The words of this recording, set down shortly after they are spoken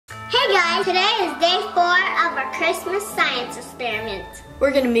Hey guys, today is day 4 of our Christmas science experiment.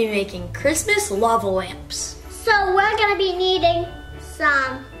 We're going to be making Christmas lava lamps. So we're going to be needing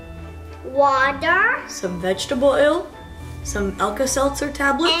some water, some vegetable oil, some Alka-Seltzer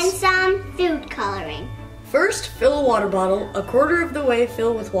tablets, and some food coloring. First, fill a water bottle a quarter of the way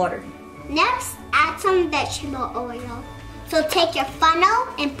fill with water. Next, add some vegetable oil. So take your funnel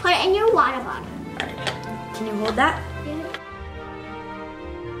and put it in your water bottle. Can you hold that?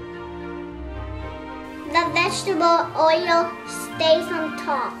 The vegetable oil stays on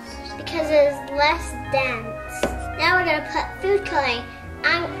top because it is less dense. Now we're going to put food coloring.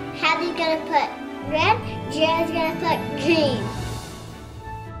 Happy's going to put red, Jared's going to put green.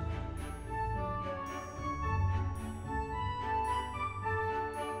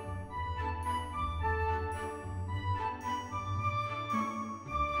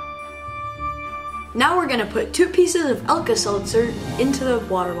 Now we're going to put 2 pieces of Alka-Seltzer into the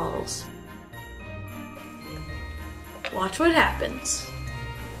water bottles. Watch what happens.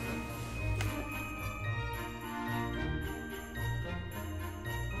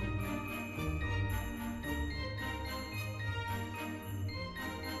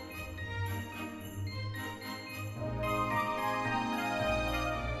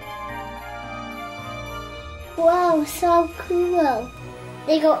 Whoa, so cool.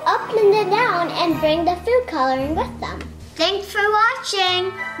 They go up and then down and bring the food coloring with them. Thanks for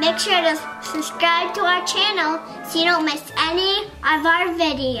watching. Make sure to subscribe to our channel so you don't miss any of our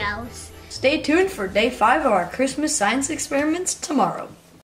videos. Stay tuned for day 5 of our Christmas science experiments tomorrow.